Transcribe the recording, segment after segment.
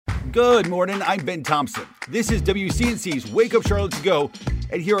Good morning, I'm Ben Thompson. This is WCNC's Wake Up Charlotte to Go,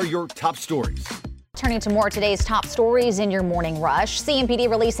 and here are your top stories. Turning to more of today's top stories in your morning rush. CMPD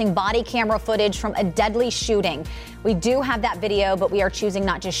releasing body camera footage from a deadly shooting. We do have that video, but we are choosing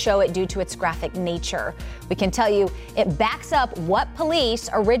not to show it due to its graphic nature. We can tell you it backs up what police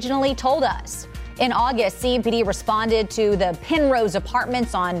originally told us. In August, CMPD responded to the Penrose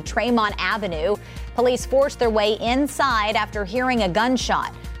Apartments on Tremont Avenue. Police forced their way inside after hearing a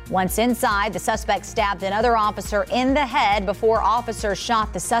gunshot. Once inside, the suspect stabbed another officer in the head before officers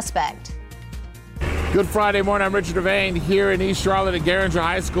shot the suspect. Good Friday morning. I'm Richard Devane here in East Charlotte at Garinger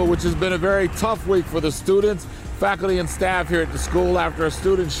High School, which has been a very tough week for the students, faculty, and staff here at the school after a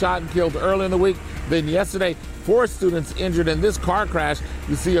student shot and killed early in the week. Then yesterday, 4 students injured in this car crash.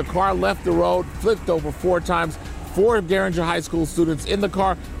 You see a car left the road, flipped over 4 times. 4 Garinger High School students in the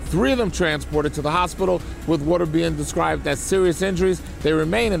car, 3 of them transported to the hospital with what are being described as serious injuries. They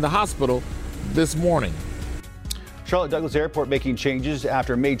remain in the hospital this morning. Charlotte Douglas Airport making changes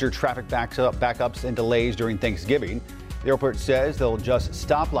after major traffic backups and delays during Thanksgiving. The airport says they'll adjust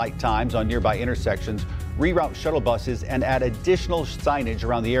stoplight times on nearby intersections, reroute shuttle buses, and add additional signage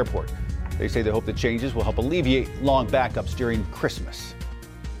around the airport. They say they hope the changes will help alleviate long backups during Christmas.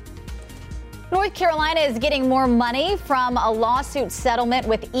 North Carolina is getting more money from a lawsuit settlement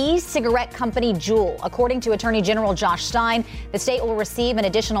with e-cigarette company Juul. According to Attorney General Josh Stein, the state will receive an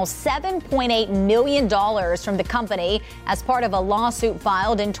additional $7.8 million from the company as part of a lawsuit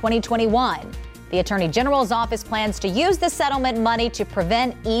filed in 2021. The Attorney General's office plans to use the settlement money to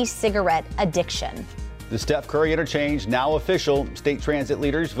prevent e-cigarette addiction. The Steph Curry interchange now official. State transit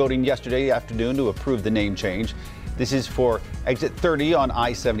leaders voting yesterday afternoon to approve the name change. This is for exit 30 on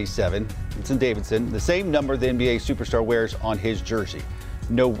I-77. It's in Davidson, the same number the NBA superstar wears on his jersey.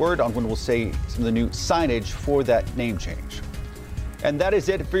 No word on when we'll see some of the new signage for that name change. And that is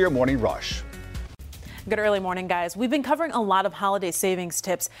it for your morning rush. Good early morning, guys. We've been covering a lot of holiday savings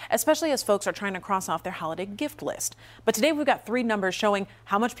tips, especially as folks are trying to cross off their holiday gift list. But today we've got 3 numbers showing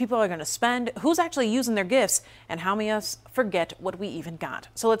how much people are going to spend, who's actually using their gifts, and how many of us forget what we even got.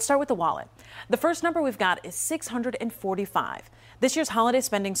 So let's start with the wallet. The first number we've got is 645. This year's holiday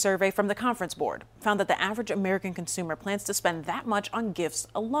spending survey from the Conference Board found that the average American consumer plans to spend that much on gifts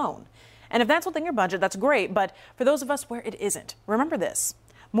alone. And if that's within your budget, that's great. But for those of us where it isn't, remember this.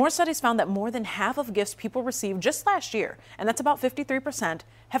 More studies found that more than half of gifts people received just last year, and that's about 53%,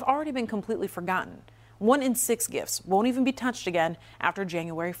 have already been completely forgotten. 1 in 6 gifts won't even be touched again after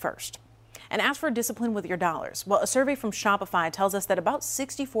January 1st. And as for discipline with your dollars, well, a survey from Shopify tells us that about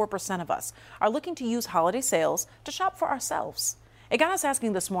 64% of us are looking to use holiday sales to shop for ourselves. It got us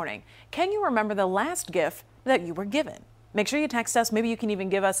asking this morning, can you remember the last gift that you were given? Make sure you text us. Maybe you can even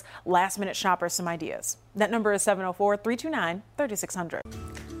give us last-minute shoppers some ideas. That number is 704-329-3600.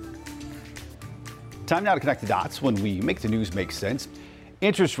 Time now to connect the dots when we make the news make sense.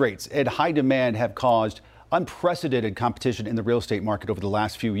 Interest rates and high demand have caused unprecedented competition in the real estate market over the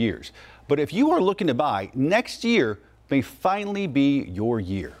last few years. But if you are looking to buy, next year may finally be your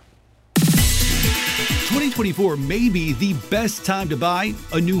year. 2024 may be the best time to buy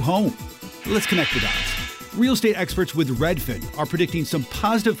a new home. Let's connect the dots. Real estate experts with Redfin are predicting some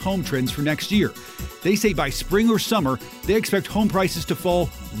positive home trends for next year. They say by spring or summer, they expect home prices to fall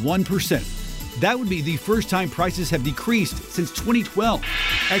 1%. That would be the first time prices have decreased since 2012.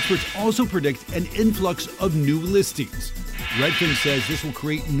 Experts also predict an influx of new listings. Redfin says this will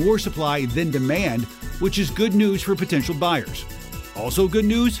create more supply than demand, which is good news for potential buyers. Also good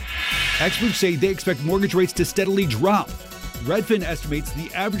news, experts say they expect mortgage rates to steadily drop. Redfin estimates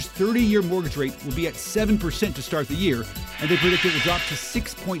the average 30-year mortgage rate will be at 7% to start the year, and they predict it will drop to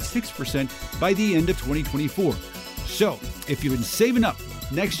 6.6% by the end of 2024. So, if you've been saving up,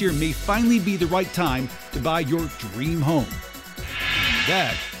 next year may finally be the right time to buy your dream home. And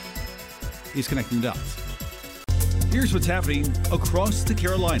that is Connecting the Dots. Here's what's happening across the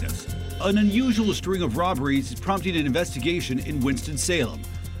Carolinas. An unusual string of robberies is prompting an investigation in Winston-Salem.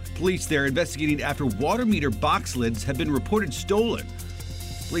 Police there investigating after water meter box lids have been reported stolen.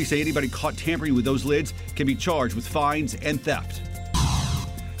 Police say anybody caught tampering with those lids can be charged with fines and theft.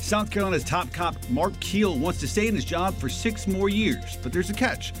 South Carolina's top cop, Mark Keel, wants to stay in his job for 6 more years, but there's a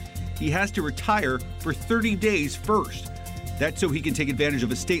catch. He has to retire for 30 days first. That's so he can take advantage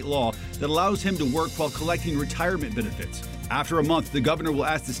of a state law that allows him to work while collecting retirement benefits. After a month, the governor will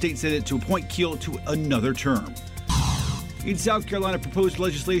ask the state Senate to appoint Keel to another term. In South Carolina, proposed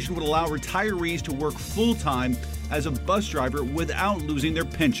legislation would allow retirees to work full-time as a bus driver without losing their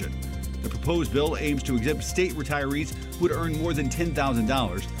pension. The proposed bill aims to exempt state retirees who would earn more than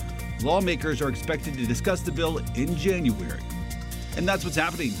 $10,000. Lawmakers are expected to discuss the bill in January. And that's what's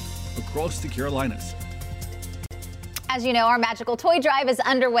happening across the Carolinas. As you know, our magical toy drive is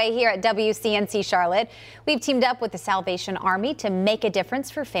underway here at WCNC Charlotte. We've teamed up with the Salvation Army to make a difference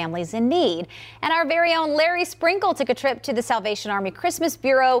for families in need. And our very own Larry Sprinkle took a trip to the Salvation Army Christmas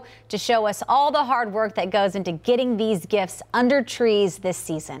Bureau to show us all the hard work that goes into getting these gifts under trees this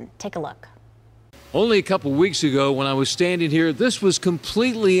season. Take a look. Only a couple weeks ago when I was standing here, this was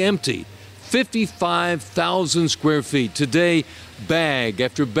completely empty. 55,000 square feet. Today, bag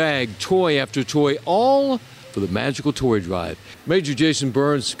after bag, toy after toy, all for the magical toy drive. Major Jason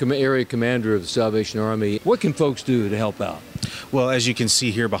Burns, area commander of the Salvation Army. What can folks do to help out? Well, as you can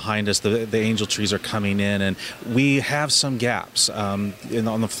see here behind us, the angel trees are coming in, and we have some gaps. On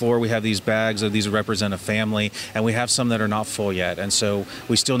the floor, we have these bags. These represent a family, and we have some that are not full yet. And so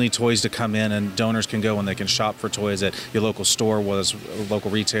we still need toys to come in, and donors can go and they can shop for toys at your local store, whether it's a local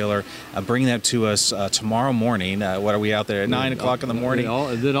retailer. Bring that to us tomorrow morning. What are we out there at 9 o'clock in the morning?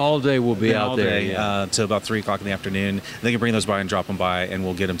 Then all day we'll be out there. Till about 3 o'clock in the afternoon. They can bring those by and drop them by, and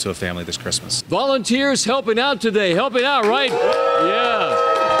we'll get them to a family this Christmas. Volunteers helping out today. Helping out, right?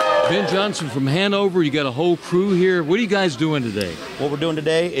 Yeah. Ben Johnson from Hanover, you got a whole crew here. What are you guys doing today? What we're doing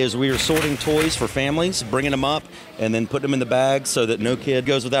today is we are sorting toys for families, bringing them up, and then putting them in the bags so that no kid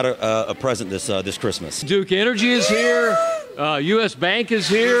goes without a present this Christmas. Duke Energy is here. U.S. Bank is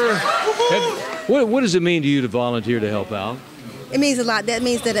here. What does it mean to you to volunteer to help out? It means a lot. That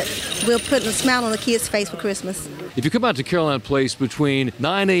means that we're putting a smile on the kids' face for Christmas. If you come out to Carolina Place between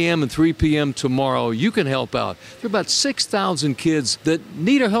 9 a.m. and 3 p.m. tomorrow, you can help out. There are about 6,000 kids that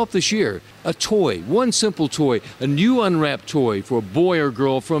need our help this year. A toy, one simple toy, a new unwrapped toy for a boy or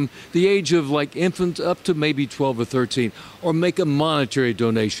girl from the age of like infant up to maybe 12 or 13, or make a monetary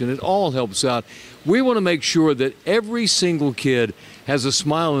donation. It all helps out. We want to make sure that every single kid has a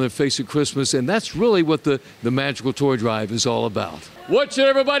smile on their face at Christmas, and that's really what the Magical Toy Drive is all about. What should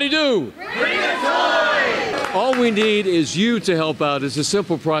everybody do? Bring a toy! All we need is you to help out. It's a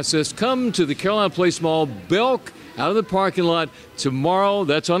simple process. Come to the Carolina Place Mall, Belk, out of the parking lot tomorrow.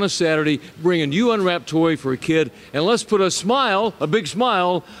 That's on a Saturday. Bring a new unwrapped toy for a kid, and let's put a smile, a big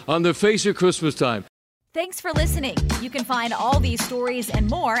smile, on their face at Christmas time. Thanks for listening. You can find all these stories and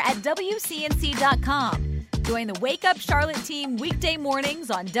more at WCNC.com. Join the Wake Up Charlotte team weekday mornings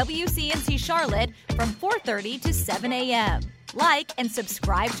on WCNC Charlotte from 4:30 to 7 a.m. Like and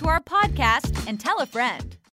subscribe to our podcast and tell a friend.